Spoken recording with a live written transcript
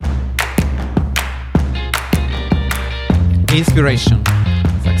Inspiration,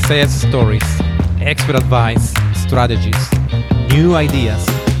 success stories, expert advice, strategies, new ideas,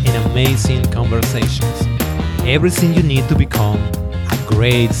 and amazing conversations. Everything you need to become a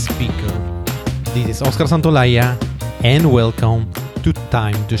great speaker. This is Oscar Santolaya, and welcome to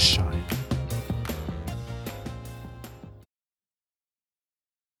Time to Shine.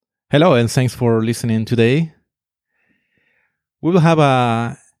 Hello, and thanks for listening today. We will have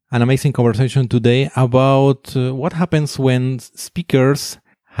an amazing conversation today about what happens when speakers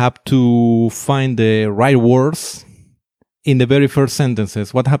have to find the right words in the very first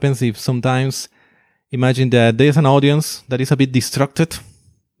sentences. What happens if sometimes, imagine that there's an audience that is a bit distracted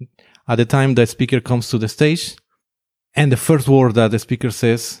at the time the speaker comes to the stage, and the first word that the speaker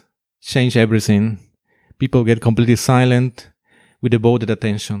says change everything. People get completely silent with devoted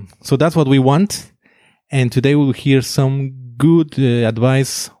attention. So that's what we want. And today we'll hear some good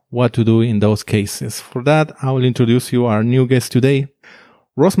advice what to do in those cases. For that, I will introduce you our new guest today.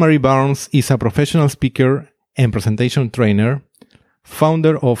 Rosemary Barnes is a professional speaker and presentation trainer,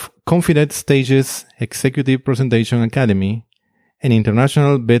 founder of Confident Stages Executive Presentation Academy, an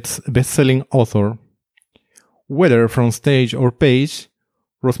international best-selling author. Whether from stage or page,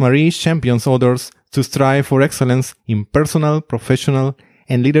 Rosemary champions others to strive for excellence in personal, professional,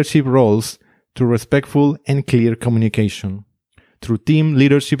 and leadership roles through respectful and clear communication, through team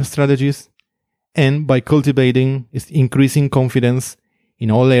leadership strategies, and by cultivating increasing confidence in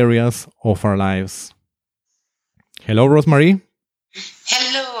all areas of our lives. Hello, Rosemary.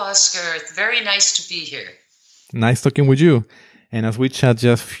 Hello, Oscar. It's very nice to be here. Nice talking with you. And as we chat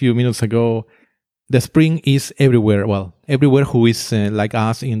just a few minutes ago, the spring is everywhere. Well, everywhere who is like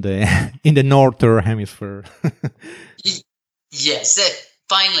us in the in the northern hemisphere. Yes,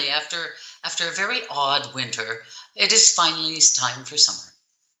 finally, after a very odd winter, it is finally time for summer.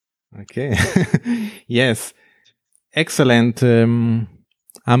 Okay. Yes. Excellent. I'm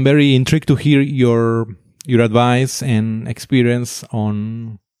very intrigued to hear your advice and experience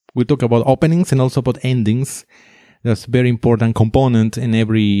on, we talk about openings and also about endings. That's a very important component in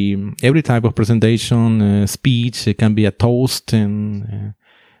every type of presentation, speech. It can be a toast, and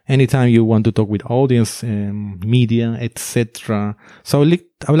anytime you want to talk with audience, media, etc. So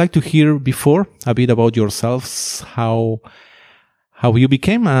I would like to hear before a bit about yourselves, how you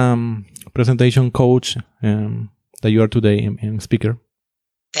became a presentation coach that you are today and speaker.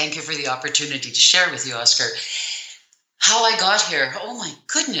 Thank you for the opportunity to share with you, Oscar. How I got here. Oh my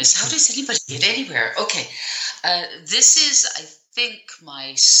goodness, how does anybody get anywhere? Okay, this is, I think,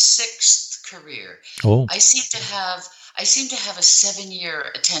 my sixth career. Oh. I seem to have a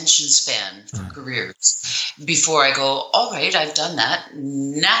 7-year attention span for careers before I go, all right, I've done that.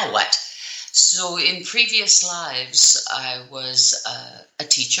 Now what? So in previous lives, I was a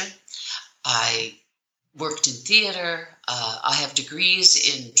teacher. I worked in theater. I have degrees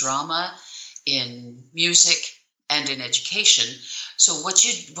in drama, in music, and in education. So what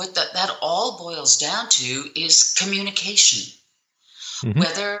that all boils down to is communication. Mm-hmm.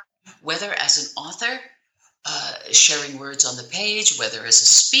 Whether as an author, sharing words on the page, whether as a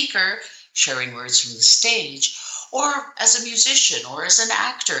speaker, sharing words from the stage, or as a musician or as an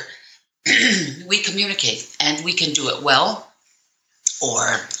actor, we communicate, and we can do it well,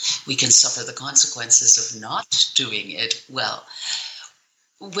 or we can suffer the consequences of not doing it well.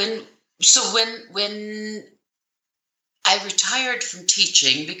 When I retired from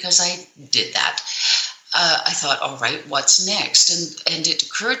teaching, because I did that, I thought, all right, what's next? And it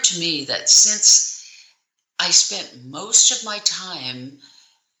occurred to me that since I spent most of my time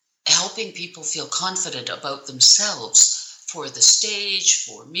helping people feel confident about themselves for the stage,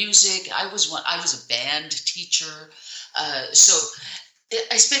 for music, I was a band teacher. So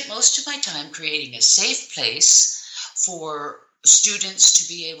I spent most of my time creating a safe place for students to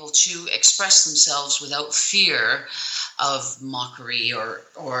be able to express themselves without fear of mockery or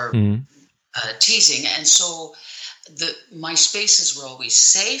teasing. And so my spaces were always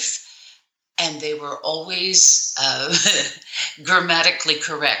safe, and they were always grammatically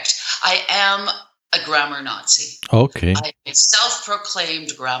correct. I am a grammar Nazi. Okay. I'm a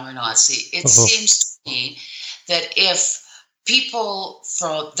self-proclaimed grammar Nazi. It seems to me that if people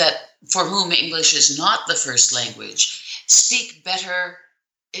for whom English is not the first language speak better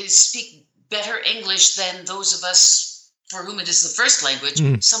English than those of us for whom it is the first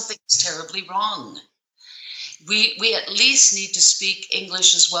language, something is terribly wrong. We at least need to speak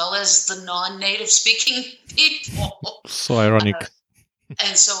English as well as the non-native speaking people. So ironic.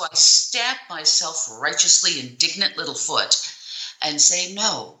 And so I stamp my self-righteously indignant little foot and say,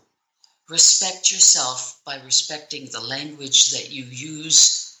 no, respect yourself by respecting the language that you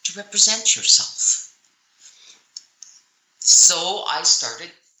use to represent yourself. So I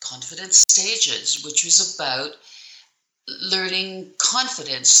started Confidence Stages, which was about learning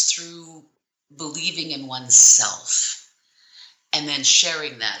confidence through believing in oneself and then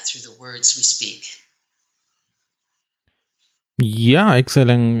sharing that through the words we speak. Yeah,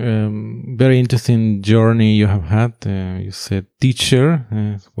 excellent. Very interesting journey you have had. You said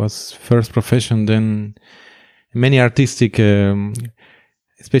teacher was first profession, then many artistic,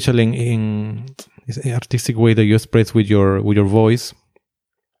 especially in artistic way that you express with your vvoice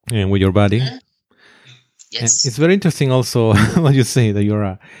and with your body. Mm-hmm. Yes. And it's very interesting also what you say that you're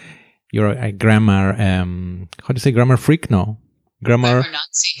a grammar how do you say grammar freak? No, grammar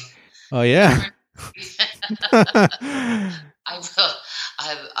Nazi. Oh yeah.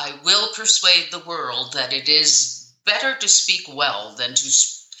 I will persuade the world that it is better to speak well than to.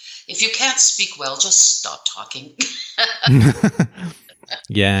 If you can't speak well, just stop talking.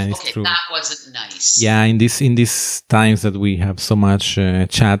 Yeah, it's okay, true. That wasn't nice. Yeah, in these times that we have so much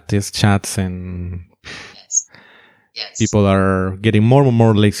chats and yes, people are getting more and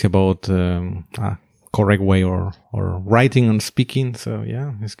more lazy about a correct way or writing and speaking. So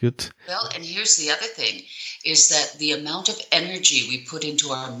yeah, it's good. Well, and here's the other thing, is that the amount of energy we put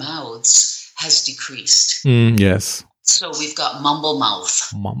into our mouths has decreased. Yes. So we've got mumble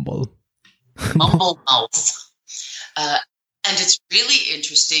mouth. Mumble mouth. And it's really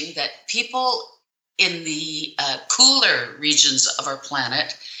interesting that people in the cooler regions of our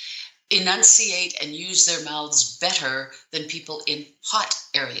planet enunciate and use their mouths better than people in hot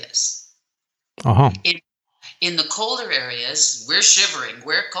areas. Uh-huh. In the colder areas, we're shivering,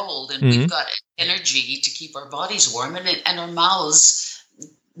 we're cold, and we've got energy to keep our bodies warm, and our mouths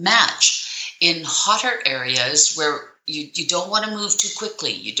match. In hotter areas where you don't want to move too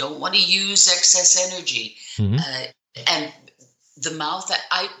quickly, you don't want to use excess energy, and the mouth,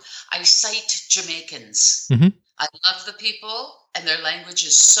 I cite Jamaicans. I love the people, and their language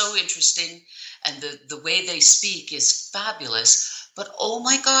is so interesting, and the way they speak is fabulous. But oh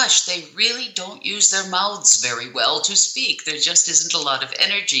my gosh, they really don't use their mouths very well to speak. There just isn't a lot of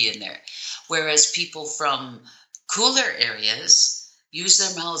energy in there. Whereas people from cooler areas use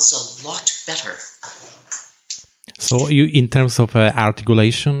their mouths a lot better. So you, in terms of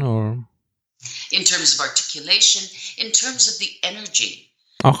articulation, or? In terms of articulation, in terms of the energy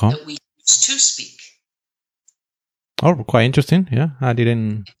that we use to speak. Oh, quite interesting. Yeah, I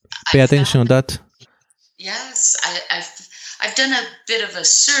didn't pay attention to that. Yes, I've done a bit of a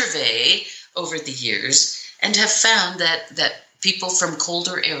survey over the years and have found that people from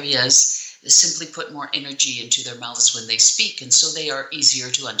colder areas simply put more energy into their mouths when they speak, and so they are easier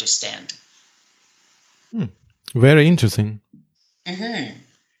to understand. Very interesting.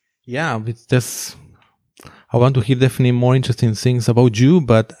 Yeah, I want to hear definitely more interesting things about you,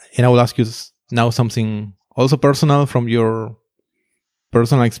 and I will ask you now something also personal from your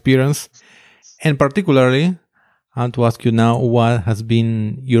personal experience. And particularly, I want to ask you now, what has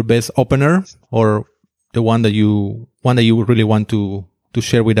been your best opener, or the one that you really want to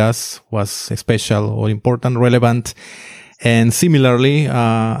share with us, was special or important, relevant, and similarly,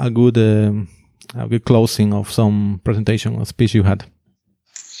 a good closing of some presentation or speech you had.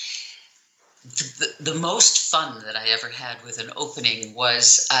 The most fun that I ever had with an opening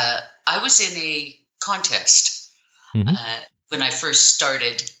was I was in a contest when I first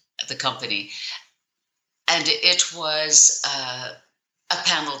started the company, and it was a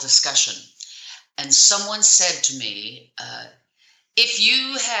panel discussion, and someone said to me, if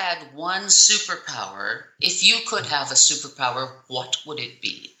you had one superpower, if you could have a superpower, what would it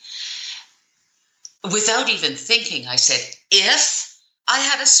be? Without even thinking, I said, if I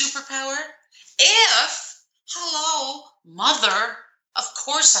had a superpower? If? Hello, mother, of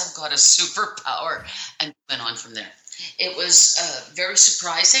course I've got a superpower, and went on from there. It was very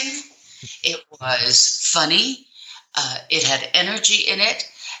surprising. It was funny. It had energy in it,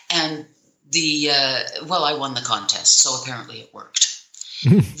 and I won the contest, so apparently it worked.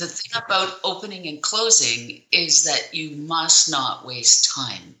 The thing about opening and closing is that you must not waste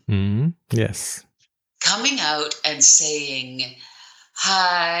time. Yes. Coming out and saying,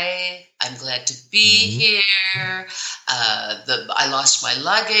 hi, I'm glad to be here. I lost my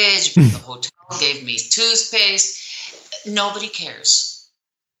luggage, but the hotel gave me toothpaste. Nobody cares.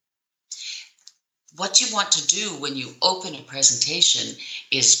 What you want to do when you open a presentation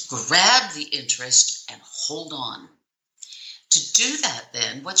is grab the interest and hold on. To do that,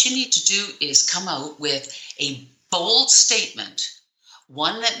 then, what you need to do is come out with a bold statement,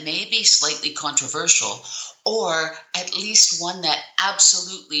 one that may be slightly controversial, or at least one that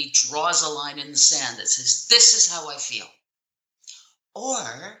absolutely draws a line in the sand that says, this is how I feel.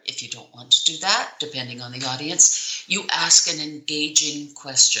 Or if you don't want to do that, depending on the audience, you ask an engaging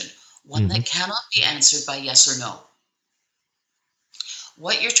question, one that cannot be answered by yes or no.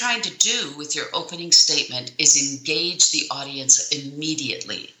 What you're trying to do with your opening statement is engage the audience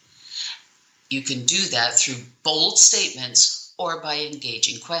immediately. You can do that through bold statements or by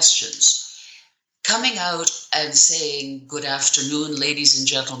engaging questions. Coming out and saying, "Good afternoon, ladies and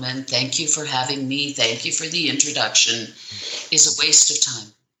gentlemen, thank you for having me, thank you for the introduction," is a waste of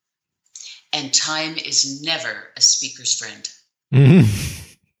time. And time is never a speaker's friend.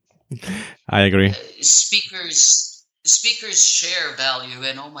 I agree. Speakers share value,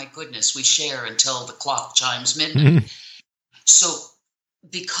 and oh my goodness, we share until the clock chimes midnight. So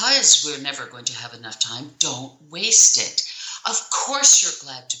because we're never going to have enough time, don't waste it. Of course you're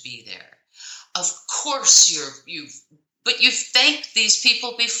glad to be there. Of course you've thanked these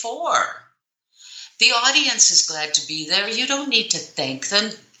people before. The audience is glad to be there. You don't need to thank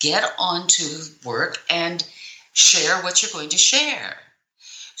them. Get on to work and share what you're going to share.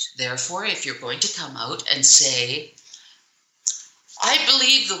 Therefore, if you're going to come out and say, "I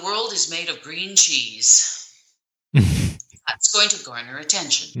believe the world is made of green cheese," that's going to garner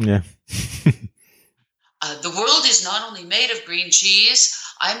attention. Yeah. The world is not only made of green cheese.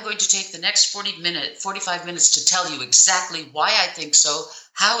 I'm going to take the next 45 minutes to tell you exactly why I think so,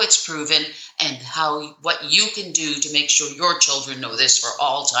 how it's proven, and what you can do to make sure your children know this for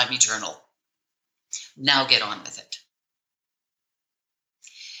all time eternal. Now get on with it.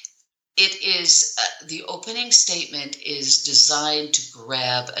 It is the opening statement is designed to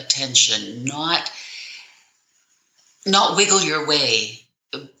grab attention, not wiggle your way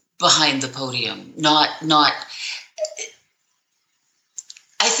behind the podium, not.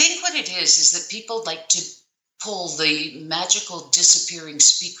 I think what it is that people like to pull the magical disappearing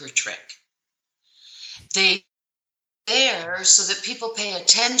speaker trick. They're there so that people pay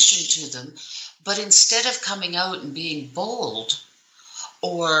attention to them, but instead of coming out and being bold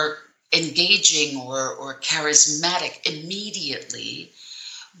or engaging or charismatic immediately,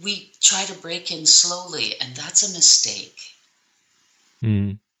 we try to break in slowly, and that's a mistake.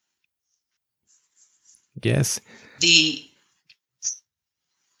 Yes.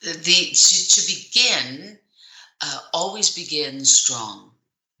 To begin, always begin strong.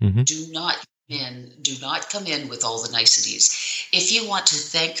 Do not come in with all the niceties. If you want to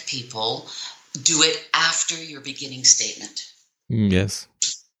thank people, do it after your beginning statement. Yes.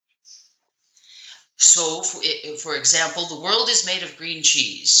 So, for example, the world is made of green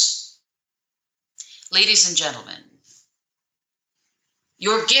cheese. Ladies and gentlemen,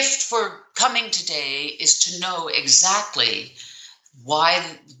 your gift for coming today is to know exactly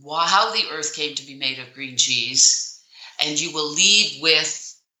how the earth came to be made of green cheese, and you will leave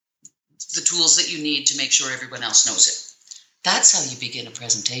with the tools that you need to make sure everyone else knows it. That's how you begin a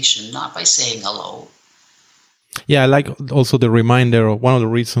presentation, not by saying hello. Yeah, I like also the reminder of one of the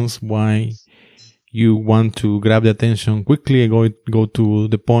reasons why you want to grab the attention quickly and go to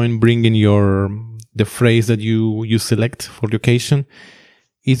the point, bringing the phrase that you select for the occasion.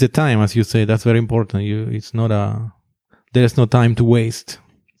 Is the time, as you say, that's very important. There's no time to waste.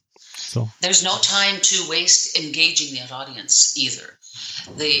 So there's no time to waste engaging that audience either.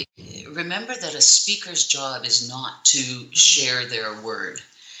 Remember that a speaker's job is not to share their word.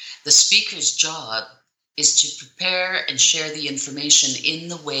 The speaker's job is to prepare and share the information in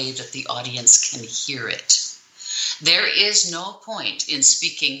the way that the audience can hear it. There is no point in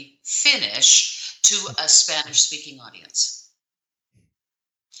speaking Finnish to a Spanish-speaking audience.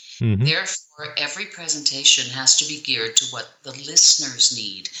 Therefore, every presentation has to be geared to what the listeners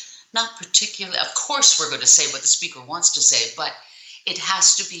need. Not particularly, of course, we're going to say what the speaker wants to say, but it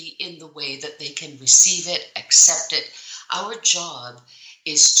has to be in the way that they can receive it, accept it. Our job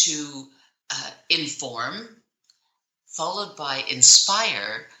is to inform, followed by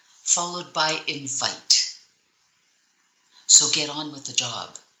inspire, followed by invite. So get on with the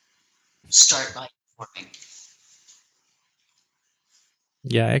job. Start by informing.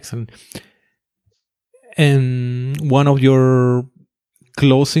 Yeah, excellent. And one of your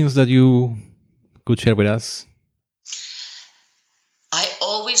closings that you could share with us? I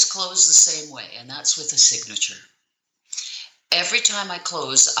always close the same way, and that's with a signature. Every time I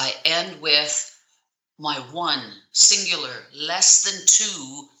close, I end with my one singular, less than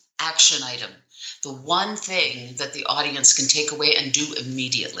two action item. The one thing that the audience can take away and do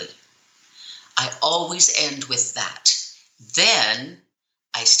immediately. I always end with that. Then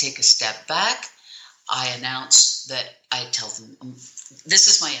I take a step back. I announce that I tell them, this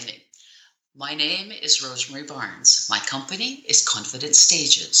is my ending. My name is Rosemary Barnes. My company is Confident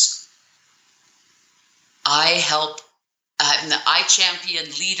Stages. I help I champion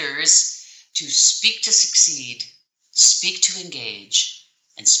leaders to speak to succeed, speak to engage,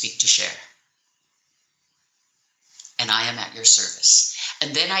 and speak to share. And I am at your service.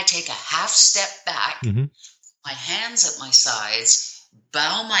 And then I take a half step back, my hands at my sides,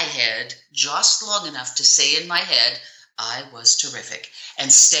 bow my head just long enough to say in my head, I was terrific,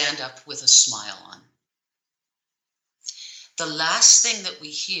 and stand up with a smile on. The last thing that we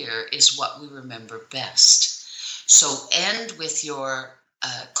hear is what we remember best. So end with your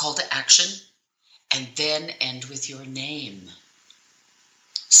call to action, and then end with your name,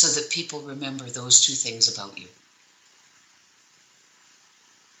 so that people remember those two things about you.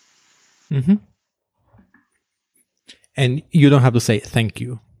 And you don't have to say thank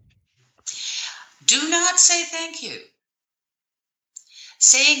you. Do not say thank you.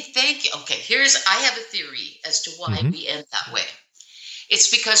 Saying thank you. Okay, I have a theory as to why we end that way. It's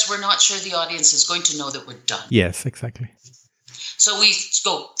because we're not sure the audience is going to know that we're done. Yes, exactly. So we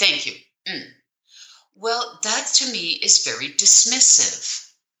go, thank you. Well, that to me is very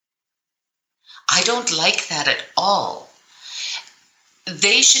dismissive. I don't like that at all.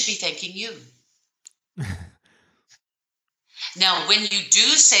 They should be thanking you. Now, when you do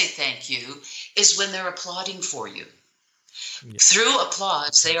say thank you is when they're applauding for you. Yeah. Through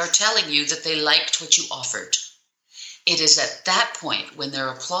applause, they are telling you that they liked what you offered. It is at that point when they're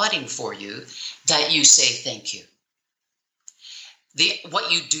applauding for you that you say thank you.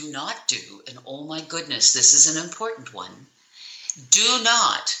 What you do not do, and oh my goodness, this is an important one, do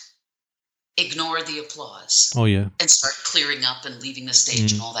not ignore the applause. Oh, yeah. And start clearing up and leaving the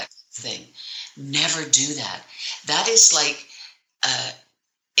stage and all that thing. Never do that. That is like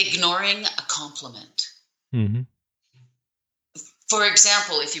ignoring a compliment. For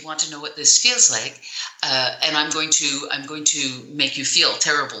example, if you want to know what this feels like, and I'm going to make you feel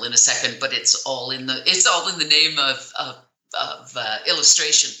terrible in a second, but it's all in the name of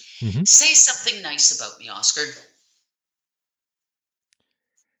illustration. Say something nice about me, Oscar.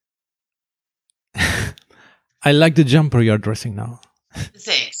 I like the jumper you're dressing now.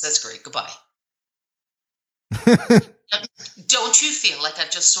 Thanks. That's great. Goodbye. Don't you feel like I've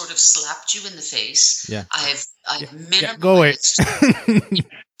just sort of slapped you in the face? Yeah. I've minimized. Yeah, go away.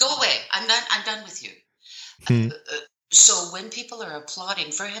 Go away. I'm done with you. So when people are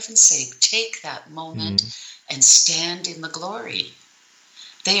applauding, for heaven's sake, take that moment and stand in the glory.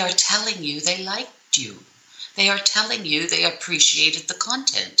 They are telling you they liked you. They are telling you they appreciated the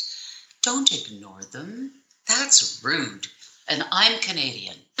content. Don't ignore them. That's rude. And I'm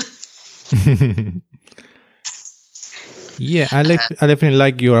Canadian. Yeah, I definitely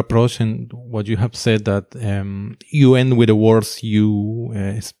like your approach and what you have said, that you end with the words you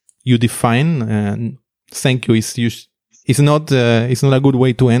define. And thank you is not a good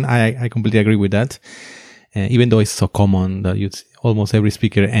way to end. I completely agree with that. Even though it's so common that almost every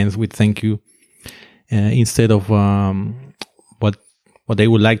speaker ends with thank you instead of what they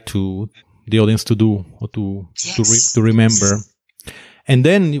would like the audience to do or to remember. And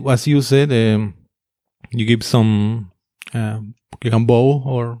then, as you said, you give some. You can bow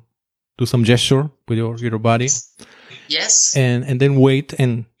or do some gesture with your body. Yes. And then wait,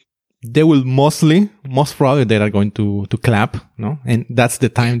 and they will most probably they are going to clap, no? And that's the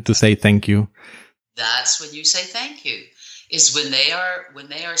time to say thank you. That's when you say thank you. Is when they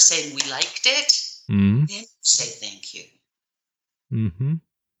are saying we liked it, then you say thank you.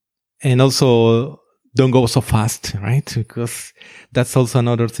 And also don't go so fast, right? Because that's also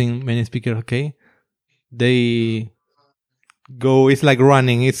another thing many speakers, okay? They go, it's like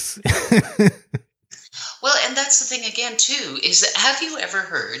running. It's well, and that's the thing again too, is that have you ever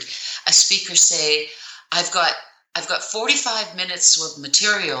heard a speaker say, I've got 45 minutes of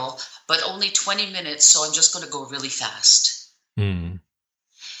material, but only 20 minutes, so I'm just going to go really fast. The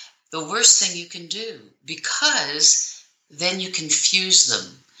worst thing you can do, because then you confuse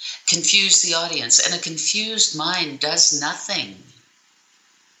them, confuse the audience, and a confused mind does nothing.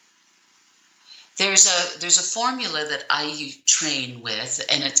 There's a formula that I train with,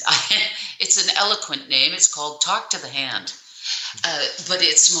 and it's an eloquent name. It's called Talk to the Hand, but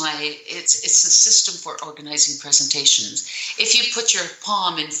it's a system for organizing presentations. If you put your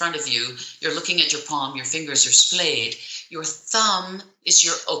palm in front of you, you're looking at your palm. Your fingers are splayed. Your thumb is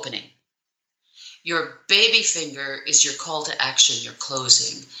your opening. Your baby finger is your call to action, your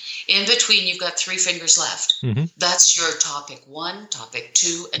closing. In between, you've got 3 fingers left. That's your topic 1, topic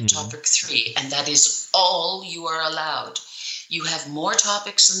 2, and topic 3. And that is all you are allowed. You have more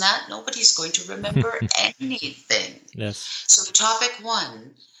topics than that, nobody's going to remember anything. Yes. So topic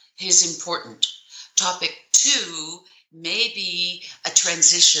 1 is important. Topic 2 maybe a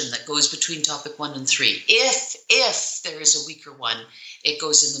transition that goes between topic 1 and 3. If there is a weaker one, it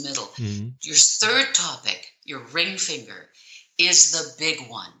goes in the middle. Mm-hmm. Your third topic, your ring finger, is the big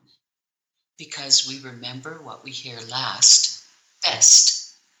one, because we remember what we hear last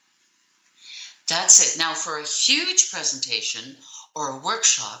best. That's it. Now, for a huge presentation or a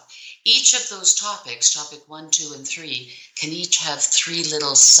workshop, each of those topics, topic 1, 2, and 3, can each have 3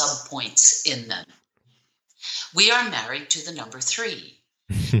 little sub-points in them. We are married to the number 3.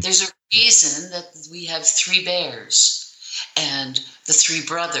 There's a reason that we have 3 bears and the 3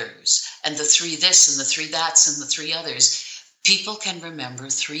 brothers and the 3 this and the 3 that's and the 3 others. People can remember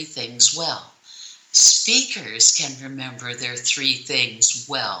 3 things well. Speakers can remember their 3 things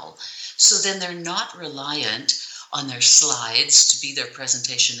well. So then they're not reliant on their slides to be their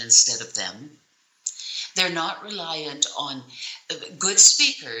presentation instead of them. They're not reliant on good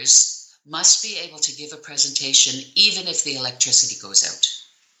speakers must be able to give a presentation even if the electricity goes out.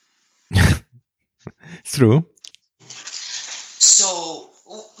 True. So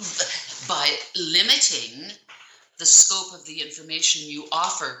by limiting the scope of the information you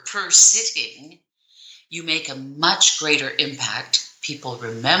offer per sitting, you make a much greater impact. People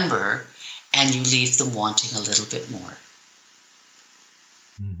remember, and you leave them wanting a little bit more.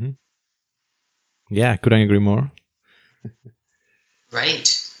 Mm-hmm. Yeah, couldn't agree more.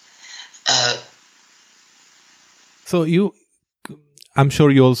 Right. So I'm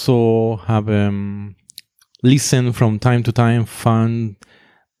sure you also have listened from time to time, found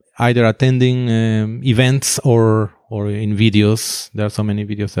either attending events or in videos. There are so many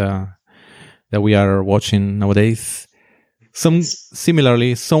videos that we are watching nowadays.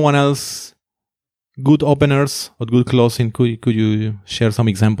 Similarly, someone else, good openers or good closing. Could you share some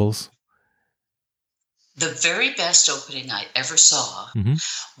examples? The very best opening I ever saw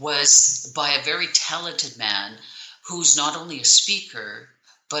was by a very talented man who's not only a speaker,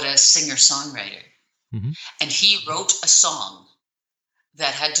 but a singer-songwriter. Mm-hmm. And he wrote a song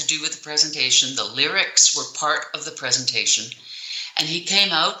that had to do with the presentation. The lyrics were part of the presentation. And he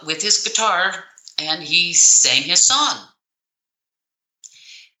came out with his guitar and he sang his song.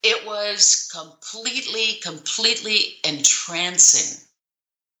 It was completely entrancing.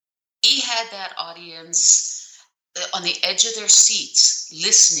 He had that audience on the edge of their seats,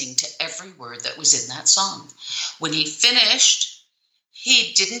 listening to every word that was in that song. When he finished,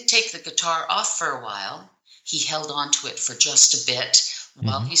 he didn't take the guitar off for a while. He held on to it for just a bit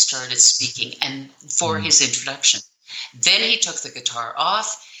while he started speaking and for his introduction. Then he took the guitar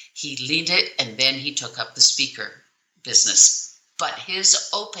off, he leaned it, and then he took up the speaker business. But his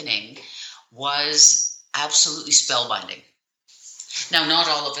opening was absolutely spellbinding. Now, not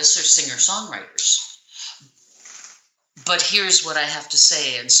all of us are singer-songwriters, but here's what I have to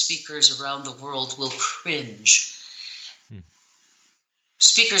say, and speakers around the world will cringe.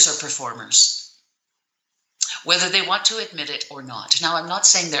 Speakers are performers, whether they want to admit it or not. Now, I'm not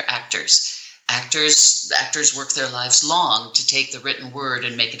saying they're actors. Actors work their lives long to take the written word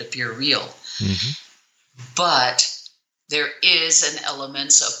and make it appear real. Mm-hmm. But there is an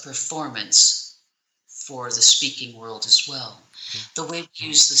element of performance for the speaking world as well. The way we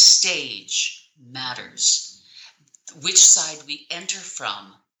use the stage matters. Which side we enter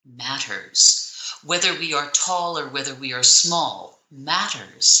from matters. Whether we are tall or whether we are small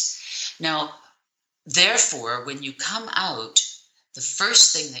matters. Now, therefore, when you come out, the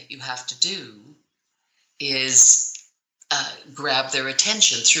first thing that you have to do is grab their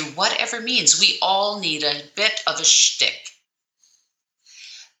attention through whatever means. We all need a bit of a shtick.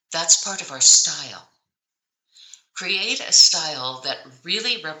 That's part of our style. Create a style that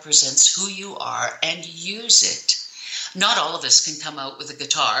really represents who you are and use it. Not all of us can come out with a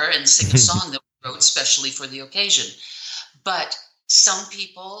guitar and sing a song that we wrote specially for the occasion. But some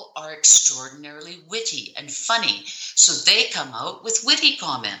people are extraordinarily witty and funny, so they come out with witty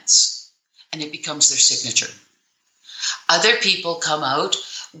comments, and it becomes their signature. Other people come out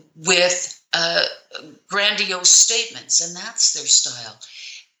with grandiose statements, and that's their style.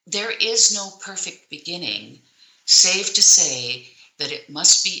 There is no perfect beginning, save to say that it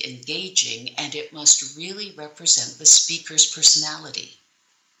must be engaging and it must really represent the speaker's personality.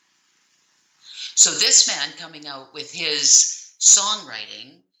 So this man coming out with his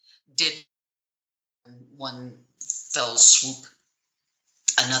songwriting did one fell swoop.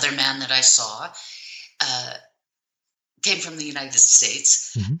 Another man that I saw came from the United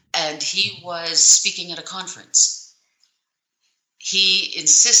States, and he was speaking at a conference. He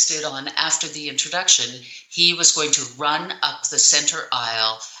insisted on, after the introduction, he was going to run up the center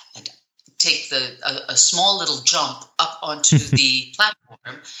aisle and take a small little jump up onto the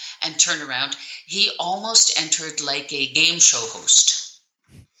platform and turn around. He almost entered like a game show host.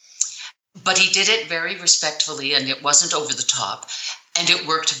 But he did it very respectfully, and it wasn't over the top, and it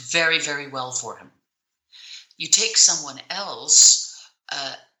worked very, very well for him. You take someone else,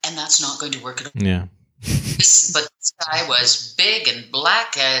 and that's not going to work at all. Yeah. But this guy was big and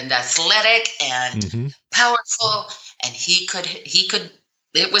black and athletic and powerful, and he could,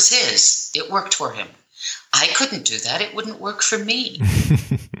 it was his. It worked for him. I couldn't do that. It wouldn't work for me.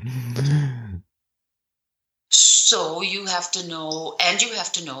 So you have to know, and you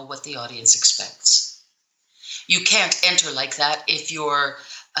have to know what the audience expects. You can't enter like that if you're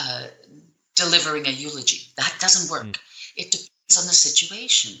delivering a eulogy. That doesn't work. It depends on the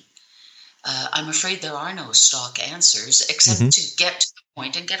situation. I'm afraid there are no stock answers except to get to the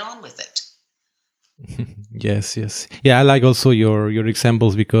point and get on with it. Yes. Yeah, I like also your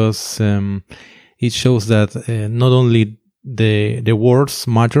examples because it shows that not only the words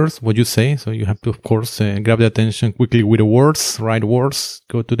matters, what you say. So you have to, of course, grab the attention quickly with the words, right words,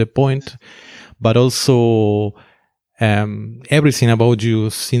 go to the point, but also everything about you,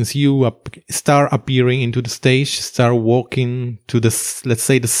 since you start appearing into the stage, start walking to the, let's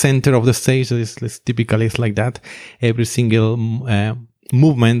say, the center of the stage. Typically it's like that. Every single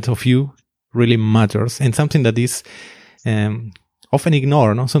movement of you really matters, and something that is often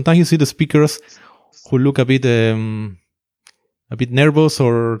ignored. No? Sometimes you see the speakers who look a bit nervous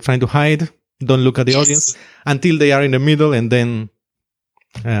or trying to hide, don't look at the audience until they are in the middle, and then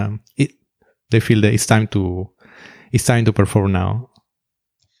they feel that it's time to perform now.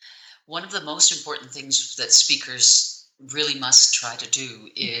 One of the most important things that speakers really must try to do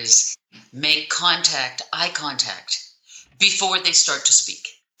is make eye contact, before they start to speak.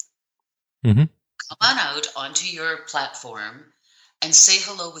 Come on out onto your platform and say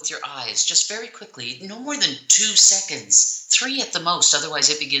hello with your eyes, just very quickly, no more than 2 seconds, 3 at the most, otherwise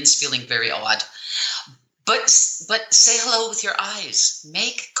it begins feeling very odd. But say hello with your eyes,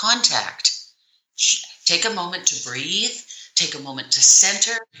 make contact. Take a moment to breathe, take a moment to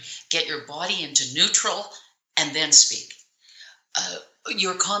center, get your body into neutral, and then speak.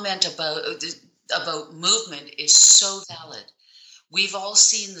 Your comment about movement is so valid. We've all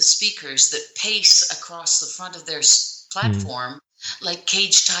seen the speakers that pace across the front of their platform like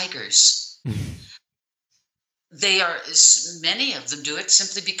caged tigers. Many of them do it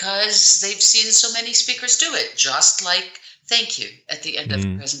simply because they've seen so many speakers do it, just like thank you at the end of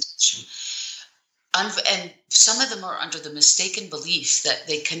the presentation. And some of them are under the mistaken belief that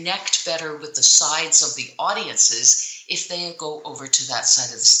they connect better with the sides of the audiences if they go over to that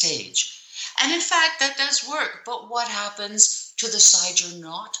side of the stage. And in fact, that does work. But what happens to the side you're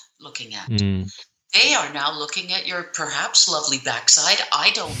not looking at? They are now looking at your perhaps lovely backside.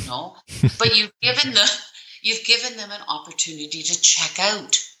 I don't know. But you've given them an opportunity to check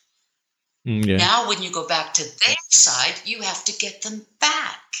out. Now, when you go back to their side, you have to get them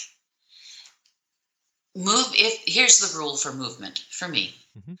back. Here's the rule for movement for me.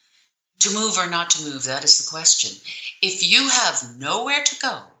 To move or not to move, that is the question. If you have nowhere to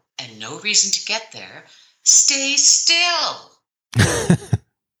go and no reason to get there, stay still.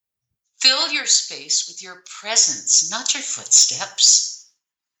 Fill your space with your presence, not your footsteps.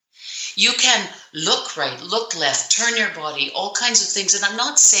 You can look right, look left, turn your body, all kinds of things. And I'm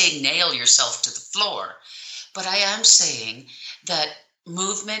not saying nail yourself to the floor, but I am saying that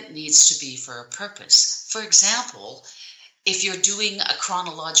movement needs to be for a purpose. For example, if you're doing a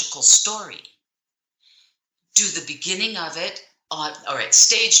chronological story, do the beginning of it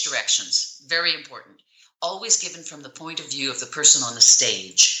stage directions, very important. Always given from the point of view of the person on the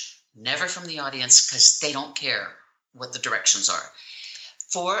stage, never from the audience, because they don't care what the directions are.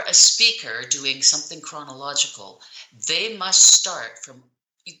 For a speaker doing something chronological, they must start from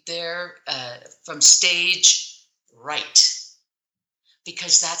stage right,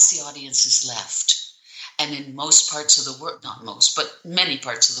 because that's the audience's left. And in most parts of the world, not most, but many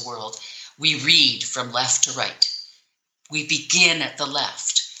parts of the world, we read from left to right. We begin at the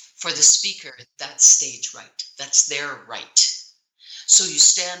left. For the speaker, that's stage right. That's their right. So you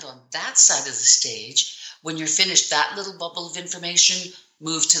stand on that side of the stage. When you're finished that little bubble of information,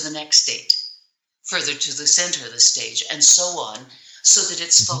 move to the next state, further to the center of the stage, and so on, so that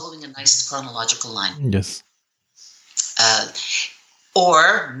it's following a nice chronological line. Yes.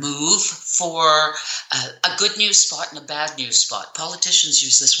 Or move for a good news spot and a bad news spot. Politicians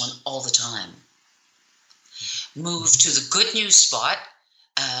use this one all the time. Move to the good news spot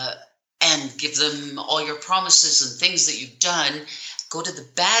and give them all your promises and things that you've done. Go to the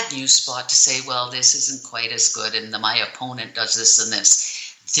bad news spot to say, well, this isn't quite as good and my opponent does this and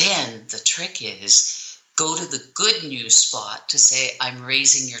this. Then the trick is go to the good news spot to say, I'm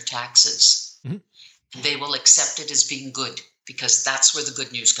raising your taxes. Mm-hmm. They will accept it as being good because that's where the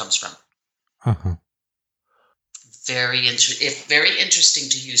good news comes from. Uh-huh. Very interesting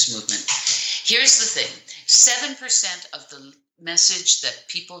to use movement. Here's the thing. 7% of the message that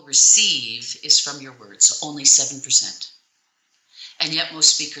people receive is from your words. Only 7%. And yet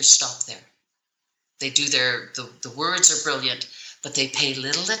most speakers stop there. They do the words are brilliant, but they pay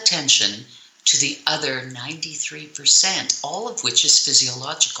little attention to the other 93%, all of which is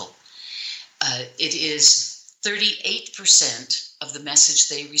physiological. It is 38% of the message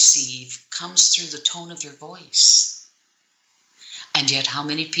they receive comes through the tone of your voice. And yet how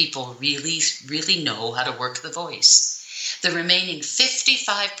many people really know how to work the voice? The remaining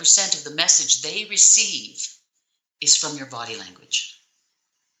 55% of the message they receive is from your body language.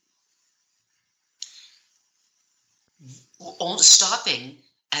 Stopping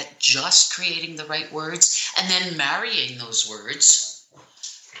at just creating the right words and then marrying those words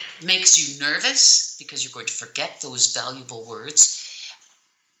makes you nervous because you're going to forget those valuable words,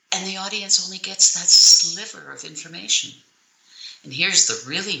 and the audience only gets that sliver of information. And here's the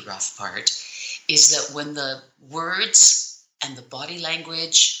really rough part, is that when the words and the body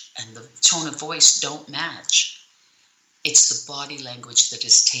language and the tone of voice don't match, it's the body language that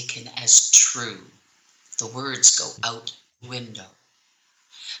is taken as true. The words go out the window.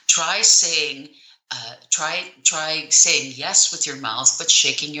 Try saying yes with your mouth, but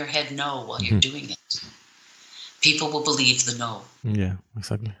shaking your head no while you're doing it. People will believe the no. Yeah,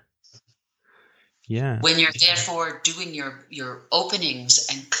 exactly. Yeah. When you're therefore doing your openings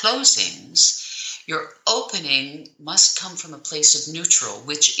and closings, your opening must come from a place of neutral,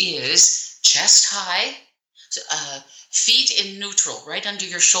 which is chest high, feet in neutral, right under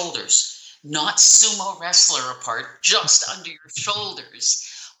your shoulders. Not sumo wrestler apart, just under your shoulders.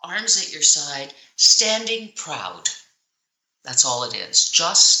 Arms at your side, standing proud. That's all it is.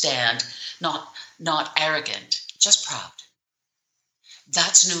 Just stand, not arrogant, just proud.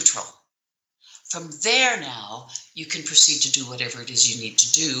 That's neutral. From there now, you can proceed to do whatever it is you need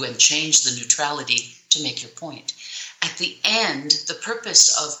to do and change the neutrality to make your point. At the end, the purpose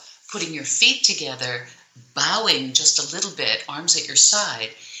of putting your feet together, bowing just a little bit, arms at your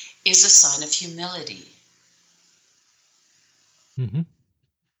side, is a sign of humility. Mm-hmm.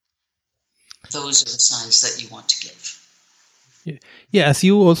 Those are the signs that you want to give. Yeah, as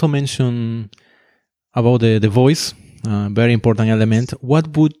you also mentioned about the voice, very important element.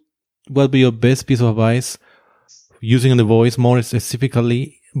 What would be your best piece of advice using the voice more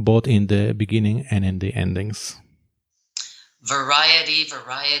specifically, both in the beginning and in the endings? Variety.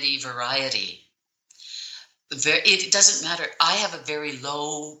 It doesn't matter. I have a very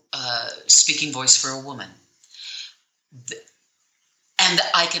low speaking voice for a woman. And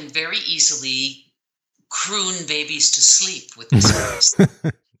I can very easily croon babies to sleep with this voice.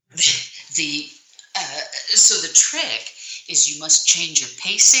 So the trick is you must change your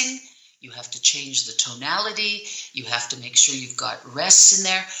pacing. You have to change the tonality. You have to make sure you've got rests in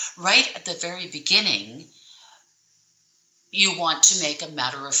there. Right at the very beginning, you want to make a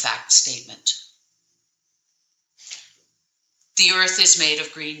matter-of-fact statement. The earth is made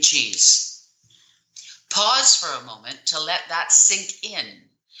of green cheese. Pause for a moment to let that sink in,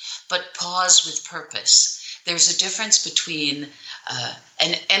 but pause with purpose. There's a difference between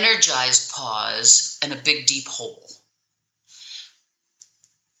an energized pause and a big, deep hole.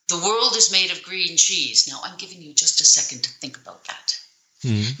 The world is made of green cheese. Now, I'm giving you just a second to think about that.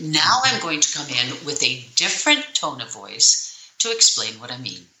 Mm-hmm. Now I'm going to come in with a different tone of voice to explain what I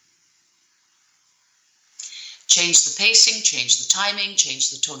mean. Change the pacing, change the timing, change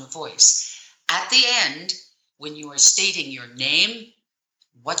the tone of voice. At the end, when you are stating your name,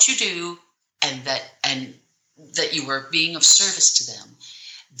 what you do, and that you are being of service to them,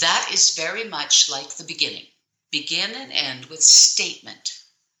 that is very much like the beginning. Begin and end with statement.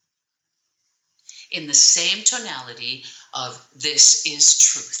 In the same tonality of this is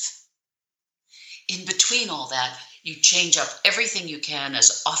truth. In between all that, you change up everything you can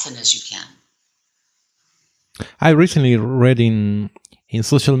as often as you can. I recently read in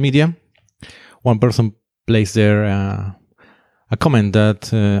social media, one person placed there a comment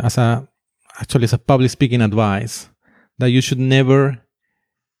that as a public speaking advice, that you should never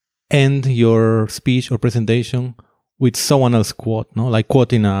end your speech or presentation with someone else's quote, no? Like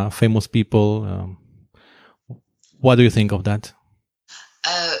quoting famous people. What do you think of that?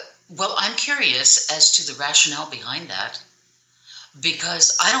 Well, I'm curious as to the rationale behind that,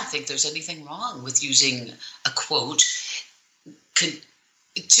 because I don't think there's anything wrong with using a quote to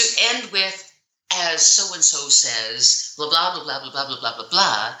end with as so-and-so says, blah, blah, blah, blah, blah, blah, blah, blah, blah,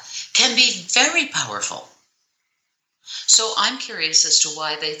 blah, can be very powerful. So I'm curious as to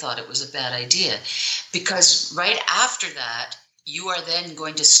why they thought it was a bad idea. Because right after that, you are then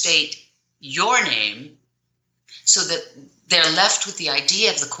going to state your name so that they're left with the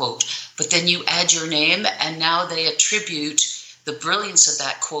idea of the quote, but then you add your name, and now they attribute the brilliance of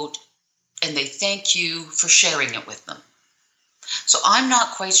that quote, and they thank you for sharing it with them. So I'm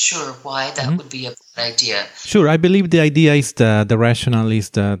not quite sure why that would be a bad idea. Sure, I believe the idea is that the rationale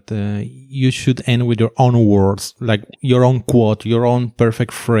is that you should end with your own words, like your own quote, your own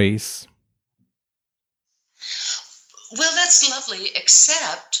perfect phrase. Well, that's lovely,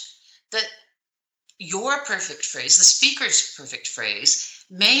 except that your perfect phrase, the speaker's perfect phrase,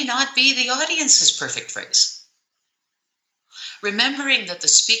 may not be the audience's perfect phrase. Remembering that the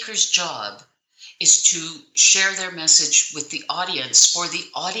speaker's job is to share their message with the audience for the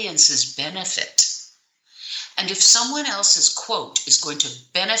audience's benefit. And if someone else's quote is going to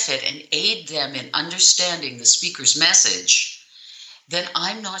benefit and aid them in understanding the speaker's message, then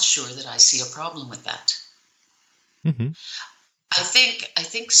I'm not sure that I see a problem with that. Mm-hmm. I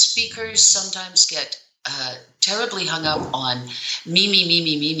think speakers sometimes get terribly hung up on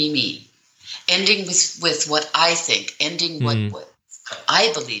me, ending with what I think, ending what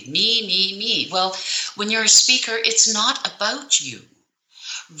I believe, me. Well, when you're a speaker, it's not about you.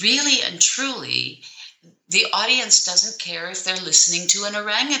 Really and truly, the audience doesn't care if they're listening to an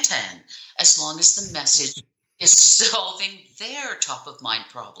orangutan, as long as the message is solving their top of mind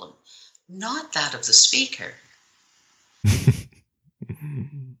problem, not that of the speaker.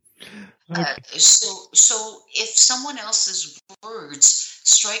 So if someone else's words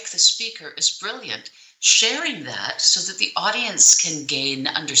strike the speaker as brilliant, sharing that so that the audience can gain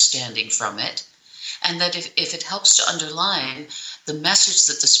understanding from it, and that if it helps to underline the message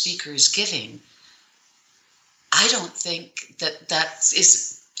that the speaker is giving, I don't think that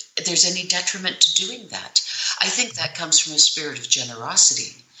there's any detriment to doing that. I think that comes from a spirit of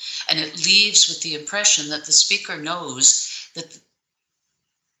generosity, and it leaves with the impression that the speaker knows that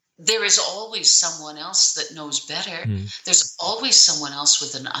there is always someone else that knows better. There's always someone else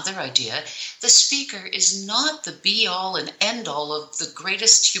with another idea. The speaker is not the be-all and end-all of the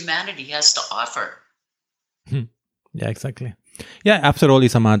greatest humanity has to offer. Yeah, exactly. Yeah, after all,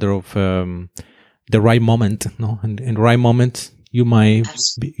 it's a matter of the right moment. No, and in the right moment, you might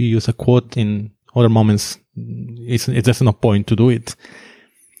use a quote. In other moments, it's just no point to do it.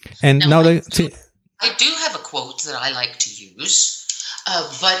 And now I do have a quote that I like to use.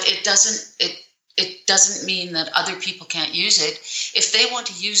 But it doesn't mean that other people can't use it. If they want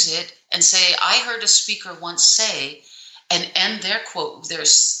to use it and say, I heard a speaker once say, and end their quote,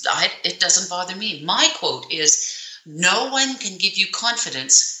 it doesn't bother me. My quote is, no one can give you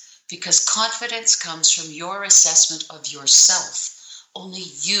confidence because confidence comes from your assessment of yourself. Only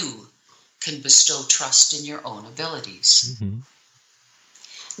you can bestow trust in your own abilities. Mm-hmm.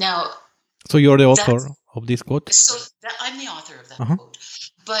 Now, so you're the author of this quote? So I'm the author of that quote.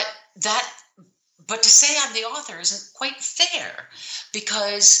 But to say I'm the author isn't quite fair,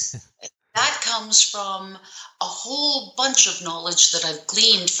 because that comes from a whole bunch of knowledge that I've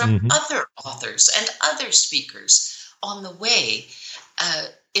gleaned from other authors and other speakers on the way.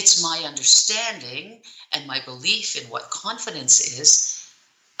 It's my understanding and my belief in what confidence is.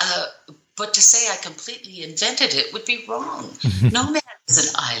 But to say I completely invented it would be wrong. No man is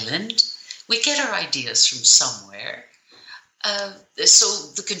an island. We get our ideas from somewhere. So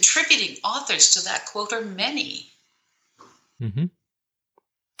the contributing authors to that quote are many. Mm-hmm.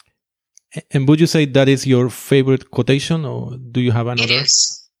 And would you say that is your favorite quotation, or do you have another? It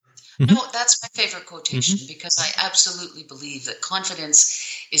is. Mm-hmm. No, that's my favorite quotation, because I absolutely believe that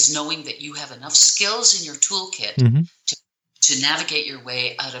confidence is knowing that you have enough skills in your toolkit to navigate your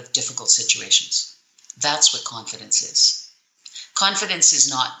way out of difficult situations. That's what confidence is. Confidence is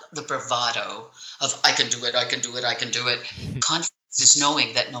not the bravado of I can do it. Confidence is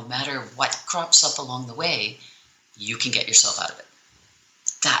knowing that no matter what crops up along the way, you can get yourself out of it.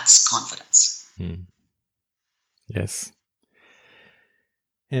 That's confidence. Yes.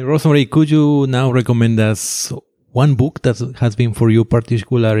 And Rosemary, could you now recommend us one book that has been for you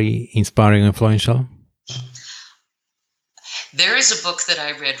particularly inspiring and influential? There is a book that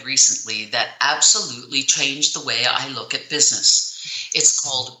I read recently that absolutely changed the way I look at business. It's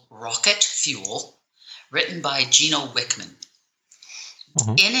called Rocket Fuel, written by Gino Wickman.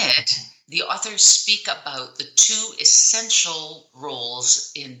 In it, the authors speak about the two essential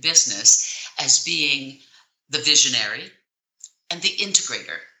roles in business as being the visionary and the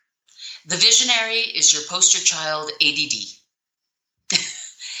integrator. The visionary is your poster child ADD.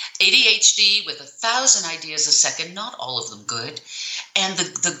 ADHD with 1,000 ideas a second, not all of them good, and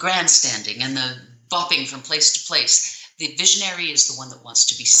the grandstanding and the bopping from place to place. The visionary is the one that wants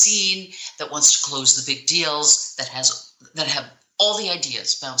to be seen, that wants to close the big deals, that have all the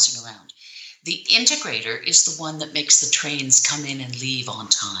ideas bouncing around. The integrator is the one that makes the trains come in and leave on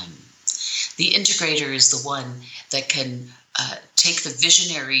time. The integrator is the one that can take the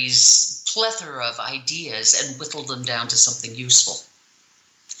visionary's plethora of ideas and whittle them down to something useful.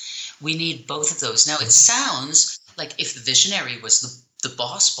 We need both of those. Now, it sounds like if the visionary was the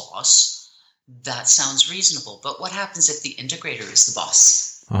boss, that sounds reasonable. But what happens if the integrator is the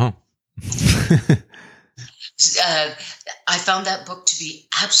boss? Uh-huh. I found that book to be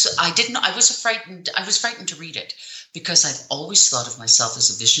absolutely. I was frightened to read it because I've always thought of myself as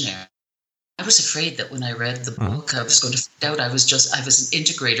a visionary. I was afraid that when I read the book, I was going to find out I was an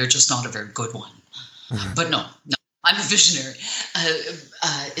integrator, just not a very good one. But no, I'm a visionary.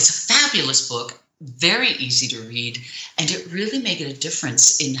 It's a fabulous book, very easy to read, and it really made a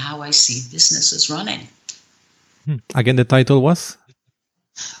difference in how I see businesses running. Again, the title was?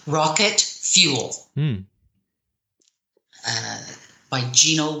 Rocket Fuel by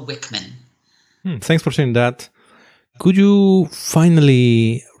Gino Wickman. Thanks for sharing that. Could you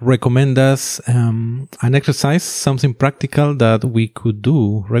finally recommend us an exercise, something practical that we could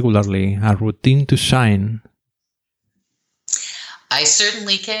do regularly, a routine to shine? I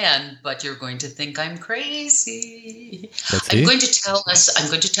certainly can, but you're going to think I'm crazy. Let's see. I'm going to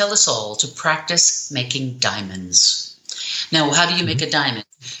tell us all to practice making diamonds. Now, how do you make a diamond?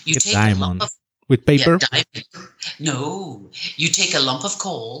 You take a lump of with paper? No, you take a lump of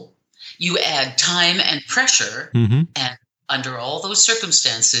coal, you add time and pressure, and under all those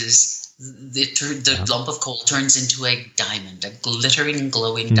circumstances, the lump of coal turns into a diamond, a glittering,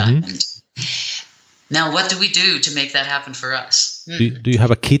 glowing diamond. Now, what do we do to make that happen for us? Do you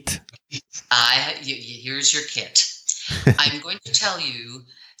have a kit? Here's your kit. I'm going to tell you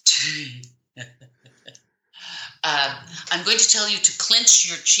to clench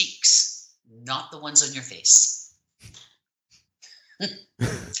your cheeks, not the ones on your face.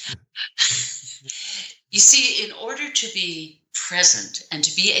 You see, in order to be present and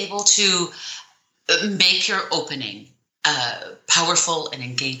to be able to make your opening powerful and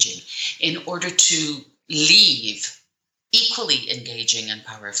engaging, in order to leave equally engaging and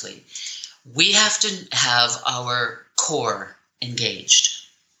powerfully, we have to have our core engaged.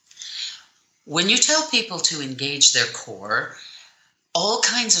 When you tell people to engage their core, all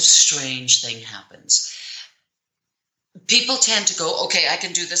kinds of strange thing happens. People tend to go, okay, I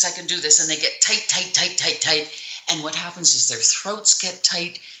can do this, and they get tight. And what happens is their throats get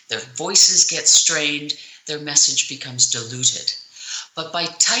tight, their voices get strained, their message becomes diluted. But by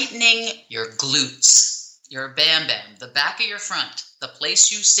tightening your glutes, your bam, the back of your front, the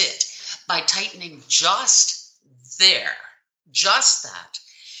place you sit, by tightening just there, just that,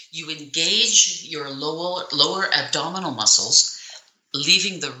 you engage your lower abdominal muscles,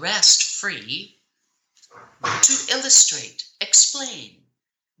 leaving the rest free to illustrate, explain,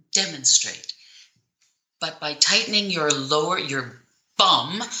 demonstrate. But by tightening your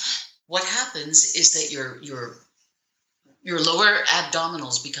bum, what happens is that your lower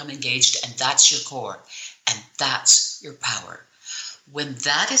abdominals become engaged, and that's your core, and that's your power. When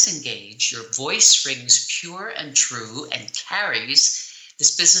that is engaged, your voice rings pure and true and carries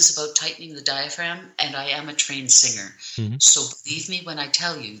this business about tightening the diaphragm, and I am a trained singer. So believe me when I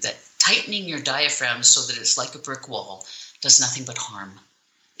tell you that tightening your diaphragm so that it's like a brick wall does nothing but harm.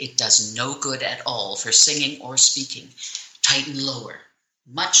 It does no good at all for singing or speaking. Tighten lower,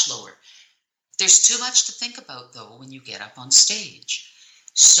 much lower. There's too much to think about, though, when you get up on stage.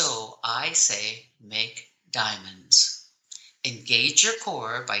 So I say make diamonds. Engage your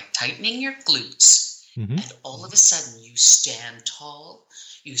core by tightening your glutes, and all of a sudden you stand tall,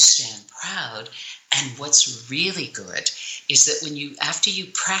 you stand proud, and what's really good is that after you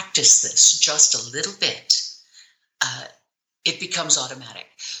practice this just a little bit, it becomes automatic.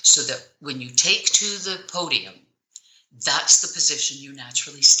 So that when you take to the podium, that's the position you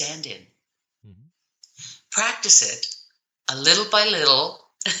naturally stand in. Practice it a little by little.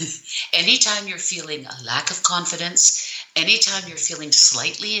 Anytime you're feeling a lack of confidence, anytime you're feeling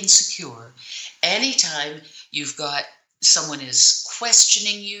slightly insecure, anytime you've got someone is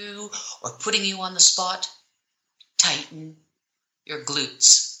questioning you or putting you on the spot, tighten your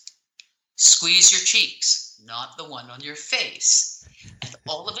glutes. Squeeze your cheeks, not the one on your face. And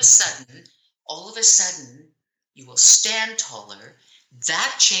all of a sudden, you will stand taller.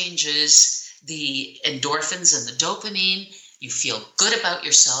 That changes the endorphins and the dopamine. You feel good about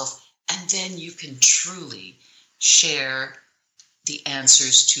yourself, and then you can truly share the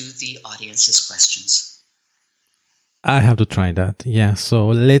answers to the audience's questions. I have to try that. Yeah, so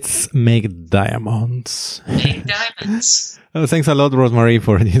let's make diamonds. Make diamonds. Thanks a lot, Rosemary,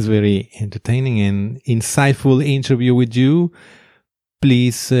 for this very entertaining and insightful interview with you.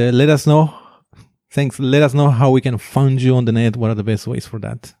 Please let us know. Thanks. Let us know how we can find you on the net. What are the best ways for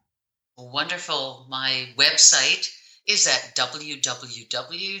that? Wonderful. My website is at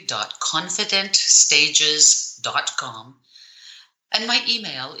www.confidentstages.com. And my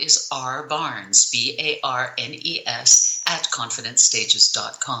email is rbarnes, BARNES,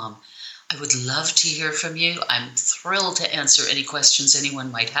 @confidentstages.com. I would love to hear from you. I'm thrilled to answer any questions anyone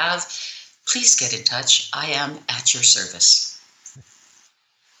might have. Please get in touch. I am at your service.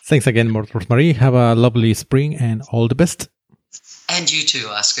 Thanks again, Rosemary. Have a lovely spring and all the best. And you too,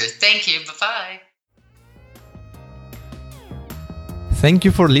 Oscar. Thank you. Bye-bye. Thank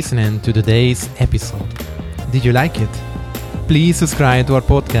you for listening to today's episode. Did you like it? Please subscribe to our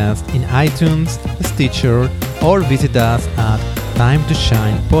podcast in iTunes, Stitcher, or visit us at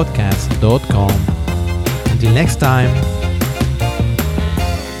timetoshinepodcast.com. Until next time,